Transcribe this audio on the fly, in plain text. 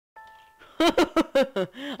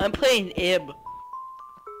I'm playing Ib.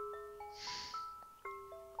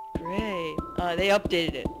 Great. They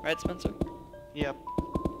updated it, right, Spencer? Yep.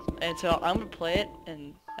 And so I'm gonna play it,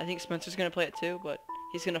 and I think Spencer's gonna play it too, but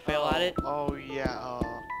he's gonna fail at it. Oh yeah.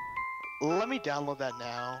 Let me download that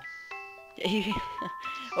now.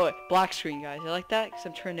 Oh, wait, black screen, guys. I like that because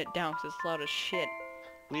I'm turning it down because it's loud as shit.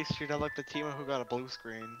 At least you're not like the team who got a blue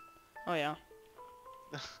screen. Oh yeah.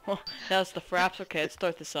 Well, that's the fraps. Okay, let's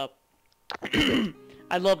start this up.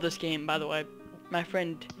 I love this game, by the way. My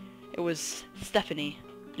friend, it was Stephanie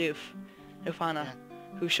Lufana,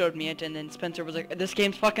 who showed me it, and then Spencer was like, "This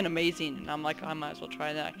game's fucking amazing," and I'm like, "I might as well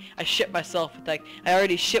try that." I shit myself with like,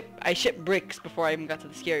 I shipped bricks before I even got to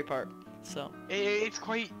the scary part. So.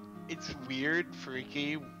 It's weird,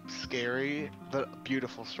 freaky, scary, but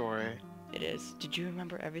beautiful story. It is. Did you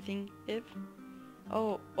remember everything, Iv?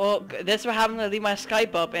 Oh, well, that's what happens when I leave my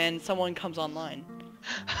Skype up and someone comes online.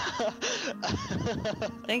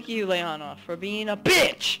 Thank you, Leona, for being a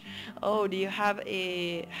bitch! Oh, do you have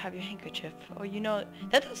your handkerchief? Oh, you know,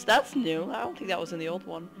 that's new. I don't think that was in the old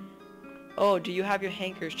one. Oh, do you have your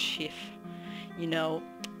handkerchief? You know,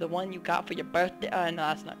 the one you got for your birthday? No,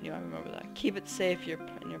 that's not new. I remember that. Keep it safe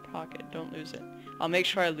in your pocket. Don't lose it. I'll make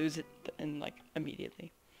sure I lose it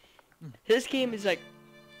immediately. This game is like,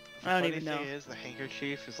 I don't even know. The funny thing is, the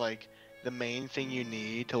handkerchief is like the main thing you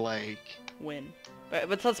need to like win. But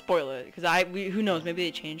let's spoil it, because who knows? Maybe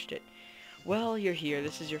they changed it. Well, you're here.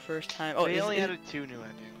 This is your first time. Oh, they only added 2 new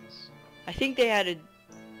endings. I think they added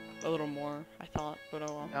a little more. I thought, but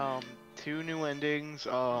oh well. 2 new endings.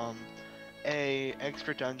 A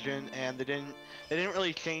extra dungeon, and they didn't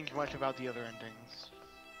really change much about the other endings.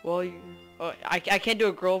 Well, I can't do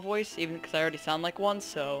a girl voice even because I already sound like one,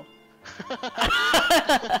 so.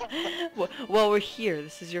 Well, we're here.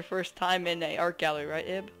 This is your first time in a art gallery, right,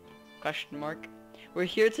 Ib? Question mark. We're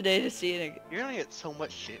here today to see it. You're gonna get so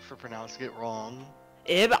much shit for pronouncing it wrong.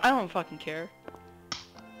 Ib, I don't fucking care.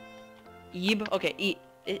 Ib, okay,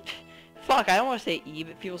 fuck, I don't want to say Ib.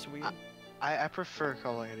 It feels weird. I prefer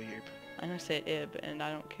calling it Ib. I'm gonna say Ib, and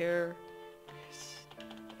I don't care.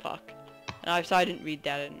 Fuck. And so I didn't read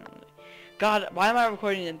that. God, why am I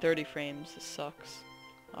recording in 30 frames? This sucks.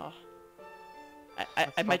 Oh.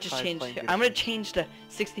 I might just change. I'm gonna change to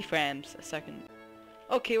 60 frames a second.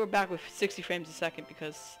 Okay, we're back with 60 frames a second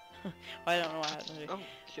because I don't know why. Oh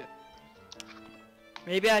shit.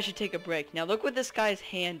 Maybe I should take a break. Now look what this guy's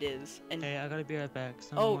hand is. And hey, I gotta be right back.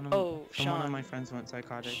 Sean. One of my friends went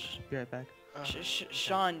psychotic. Be right back.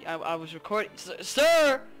 Sean, I was recording. Sir!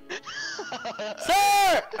 Sir!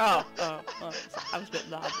 Oh, I was a bit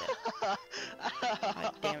loud there.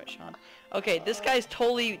 God damn it, Sean. Okay, this guy's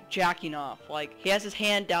totally jacking off. Like, he has his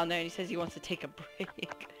hand down there and he says he wants to take a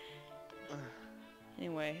break.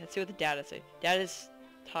 Anyway, let's see what the dad says. Dad is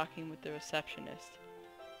talking with the receptionist.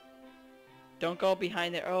 Don't go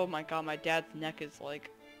behind there. Oh my god, my dad's neck is like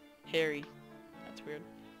hairy. That's weird.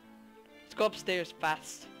 Let's go upstairs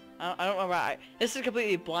fast. I don't remember. This is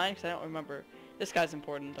completely blind because I don't remember. This guy's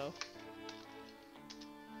important though.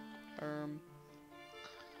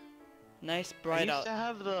 Nice bright out. I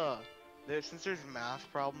used to have since there's math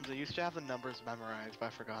problems, I used to have the numbers memorized, but I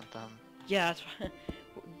forgot them. Yeah, that's why.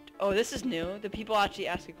 Oh, this is new. The people actually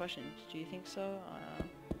ask you questions. Do you think so?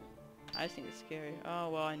 I just think it's scary. Oh,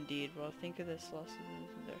 well, indeed. Well, think of this. Lost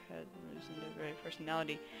in their head, losing their very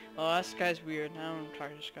personality. Oh, this guy's weird. I don't want to talk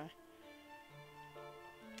to this guy.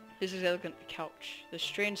 This is elegant couch. This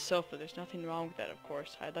strange sofa. There's nothing wrong with that, of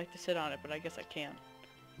course. I'd like to sit on it, but I guess I can't.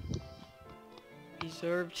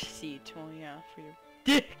 Reserved seat. Oh, yeah, for your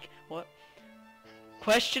dick. What?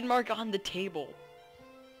 Question mark on the table.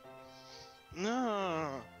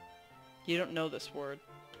 No. You don't know this word.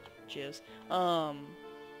 Jizz.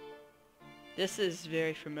 This is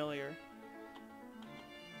very familiar.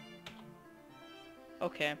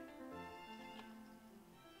 Okay.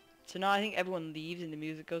 So now I think everyone leaves and the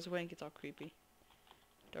music goes away and gets all creepy.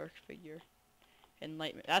 Dark figure.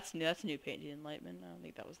 Enlightenment. That's new. That's a new painting. Enlightenment. I don't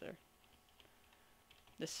think that was there.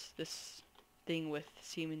 This thing with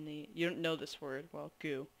seemingly, you don't know this word. Well,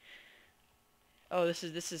 goo. Oh, this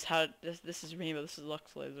is how this is rainbow. This is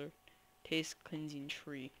Lux Laser. Taste cleansing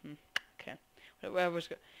tree. Okay. Whatever's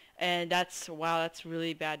good. And that's wow. That's a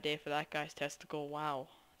really bad day for that guy's testicle. Wow.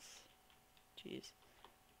 Jeez.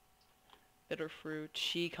 Bitter fruit.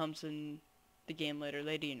 She comes in the game later.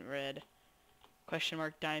 Lady in red. Question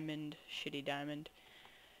mark diamond. Shitty diamond.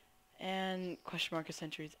 And question mark of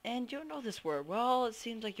centuries. And you don't know this word. Well, it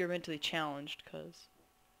seems like you're mentally challenged, cause.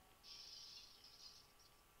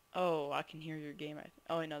 Oh, I can hear your game.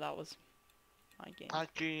 Oh wait, no, that was my game.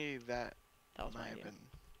 Actually, that was might my have game. been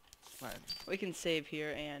mine. We can save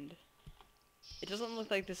here and It doesn't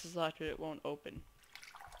look like this is locked, but it won't open.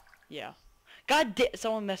 Yeah. God damn,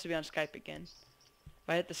 someone messed with me on Skype again.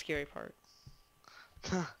 Right at the scary part.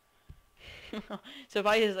 So if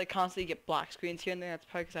I just like constantly get black screens here and there, that's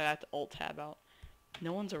probably because I have to alt tab out.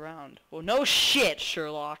 No one's around. Well, no shit,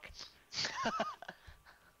 Sherlock.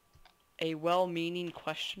 A well-meaning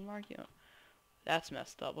question mark? You know, that's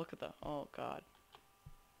messed up. Look at the... Oh, God.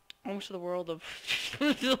 Almost to the world of...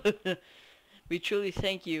 We truly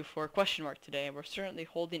thank you for a question mark today, and we're certainly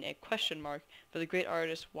holding a question mark for the great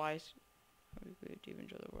artist. Why do you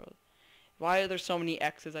enjoy the world? Why are there so many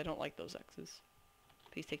X's? I don't like those X's.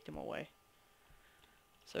 Please take them away.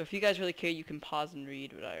 So if you guys really care, you can pause and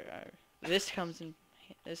read. But this comes in.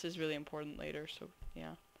 This is really important later. So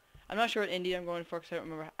yeah, I'm not sure what indie I'm going for because I don't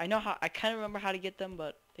remember. I know how. I kind of remember how to get them,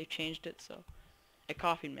 but they changed it. So, a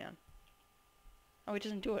coughing man. Oh, it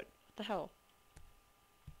doesn't do it. What the hell?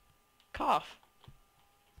 Cough.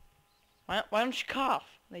 Why don't you cough?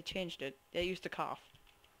 They changed it. They used to cough.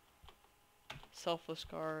 Selfless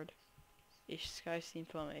guard. A sky scene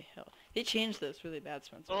from a hill. They changed this really bad,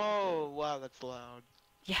 Spencer. Oh, wow, that's loud.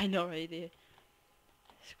 Yeah, I know, right? The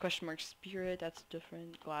question mark spirit, that's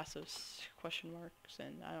different. Glass of question marks,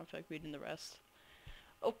 and I don't feel like reading the rest.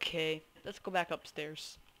 Okay, let's go back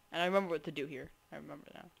upstairs. And I remember what to do here. I remember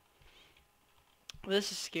now. Well,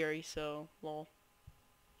 this is scary, so, lol.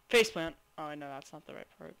 Faceplant. Oh, I know, that's not the right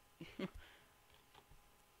part.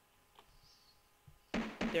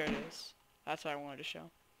 There it is. That's what I wanted to show.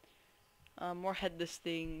 More headless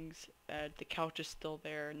things. The couch is still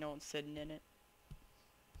there. No one's sitting in it.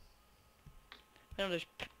 I know there's...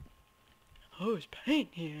 Oh, there's paint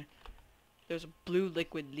here. There's a blue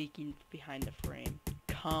liquid leaking behind the frame.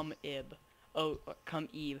 Come Ib. Oh, come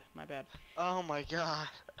Eve. My bad. Oh my god.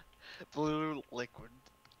 Blue liquid.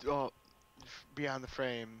 Oh, beyond the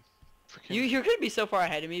frame. You're gonna be so far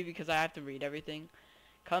ahead of me because I have to read everything.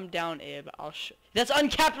 Come down, Ib. I'll That's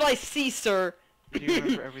uncapitalized C, sir. Do you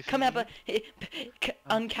remember everything? Come up,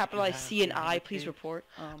 uncapitalized C and I. Please report.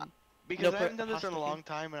 Because I haven't done this in a long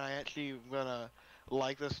time, and I actually am gonna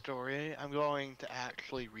like the story. I'm going to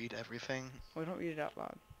actually read everything. Well, don't read it out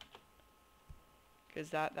loud. Because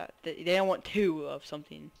they don't want two of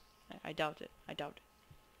something. I doubt it. I doubt it.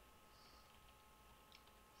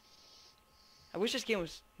 I wish this game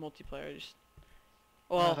was multiplayer.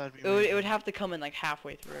 Well, it would have to come in like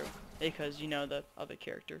halfway through because you know the other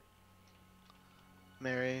character.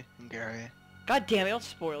 Mary and Gary. God damn it! Don't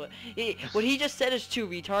spoil it. What he just said is two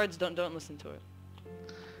retards. Don't listen to it.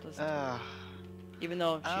 Listen to it. Even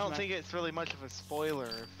though I don't think it's really much of a spoiler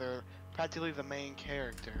if they're practically the main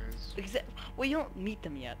characters. Well, you don't meet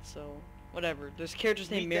them yet, so whatever. There's characters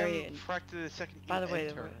named Mary and. Practically the second. By the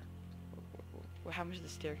way, what happens to the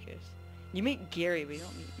staircase? You meet Gary, but you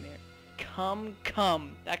don't meet Mary.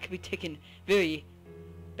 Come. That could be taken very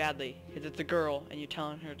badly because it's a girl and you're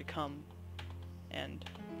telling her to come. And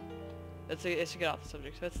let's get off the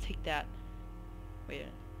subject. So let's take that. Wait,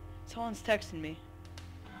 someone's texting me.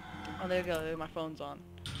 Oh, there you go. My phone's on.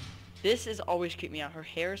 This is always creeping me out. Her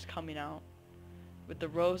hair's coming out with the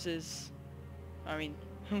roses. I mean,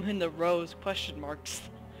 in the rose question marks.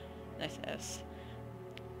 Nice S.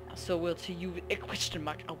 So will to you a question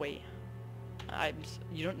mark away.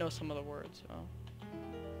 You don't know some of the words. Oh.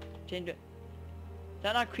 Did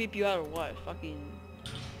that not creep you out or what? Fucking.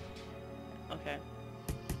 Okay.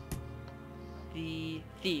 The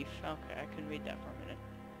thief. Okay, I couldn't read that for a minute.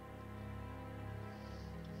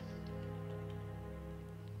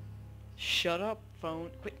 Shut up, phone.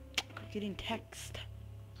 Quit getting text.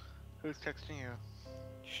 Who's texting you?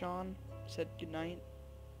 Sean said goodnight.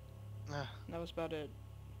 That was about it.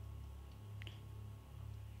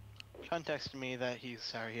 Sean texted me that he's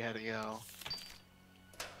sorry he had to go.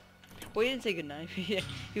 Well, he didn't say goodnight. He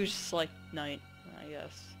was just like, night, I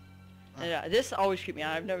guess. Yeah, this always creeped me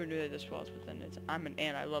out. I've never knew that this was, but then I'm an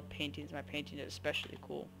ant. I love paintings. My painting is especially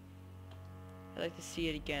cool. I'd like to see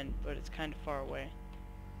it again, but it's kind of far away.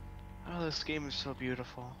 Oh, this game is so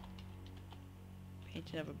beautiful.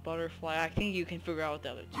 Painting of a butterfly. I think you can figure out what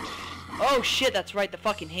the other two. Oh shit, that's right, the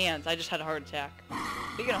fucking hands. I just had a heart attack.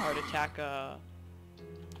 Speaking of heart attack, a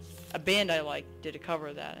band I like did a cover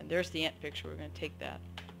of that, and there's the ant picture. We're gonna take that.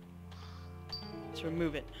 Let's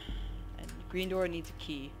remove it. And green door needs a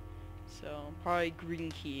key. So, probably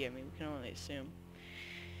green key. I mean, we can only assume.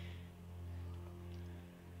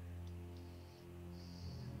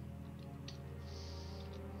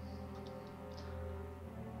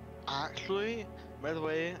 Actually, by the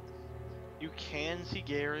way, you can see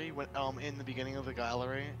Gary when in the beginning of the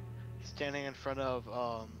gallery, standing in front of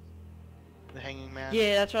the hanging man.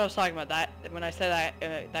 Yeah, that's what I was talking about. That when I said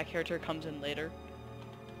that that character comes in later.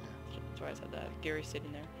 That's why I said that. Gary's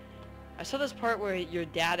sitting there. I saw this part where your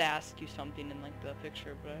dad asked you something in like the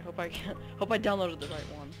picture, but I hope I downloaded the right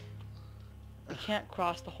one. You can't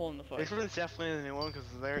cross the hole in the foot. This one's definitely the new one because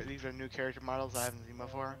these are new character models I haven't seen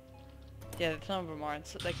before. Yeah, some of them are.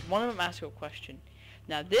 It's like one of them asks you a question.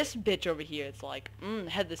 Now this bitch over here, it's like,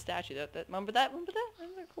 head the statue. Remember that? Remember that?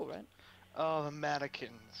 Remember that? Cool, right? Oh, the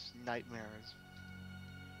mannequins, nightmares.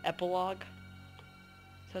 Epilogue.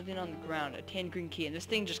 Something on the ground, a tan green key, and this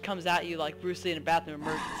thing just comes at you like Bruce Lee in a bathroom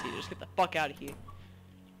emergency. Just get the fuck out of here.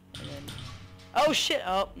 And then, oh shit!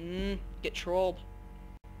 Oh, get trolled.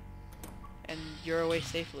 And you're away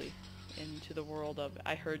safely into the world of,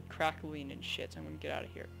 I heard crackling and shit, so I'm gonna get out of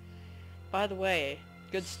here. By the way,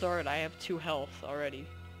 good start. I have 2 health already.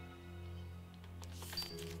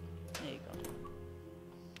 There you go.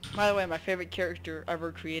 By the way, my favorite character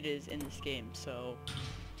ever created is in this game, so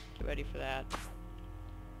get ready for that.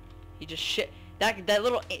 He just shit.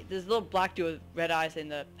 This little black dude with red eyes in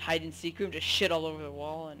the hide and seek room just shit all over the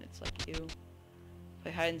wall, and it's like, ew.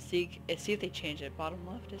 Play hide and seek. See if they change it. Bottom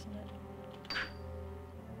left, isn't it?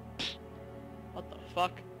 What the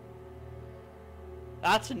fuck?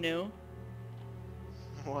 That's new.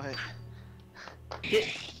 What?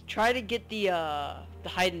 Try to get the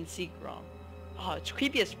hide and seek wrong. Oh, it's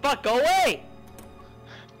creepy as fuck. Go away!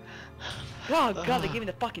 Oh god, they gave me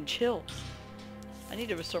the fucking chills. I need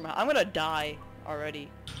to restore my. I'm gonna die already.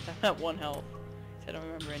 I'm at 1 health. I don't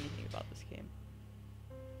remember anything about this game.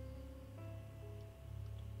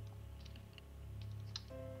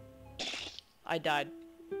 I died.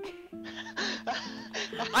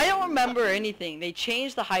 I don't remember anything. They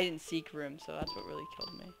changed the hide and seek room, so that's what really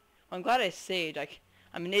killed me. Well, I'm glad I saved.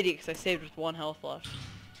 I'm an idiot because I saved with 1 health left.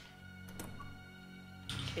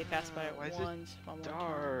 Okay, passed by it Why is once. One more time.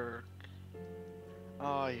 Dark.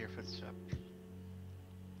 Oh, your footstep.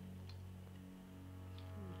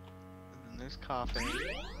 And then there's coffee.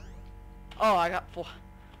 Oh, I got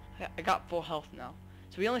full health now.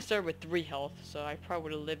 So we only started with 3 health, so I probably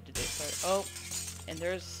would have lived today. Oh, and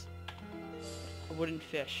there's a wooden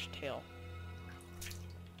fish tail.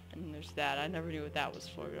 And there's that. I never knew what that was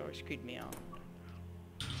for. It always creeped me out.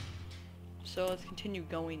 So let's continue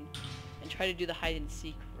going and try to do the hide and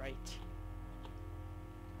seek right.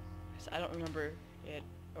 Because I don't remember it,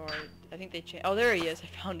 or I think they changed. Oh, there he is. I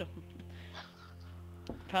found him.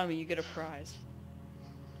 Found me. You get a prize.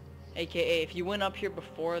 AKA, if you went up here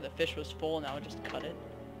before the fish was full, now just cut it.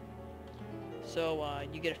 So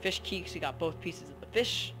you get a fish key because you got both pieces of the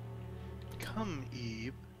fish. Come,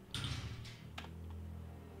 Eve.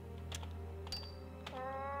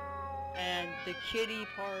 And the kitty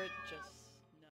part just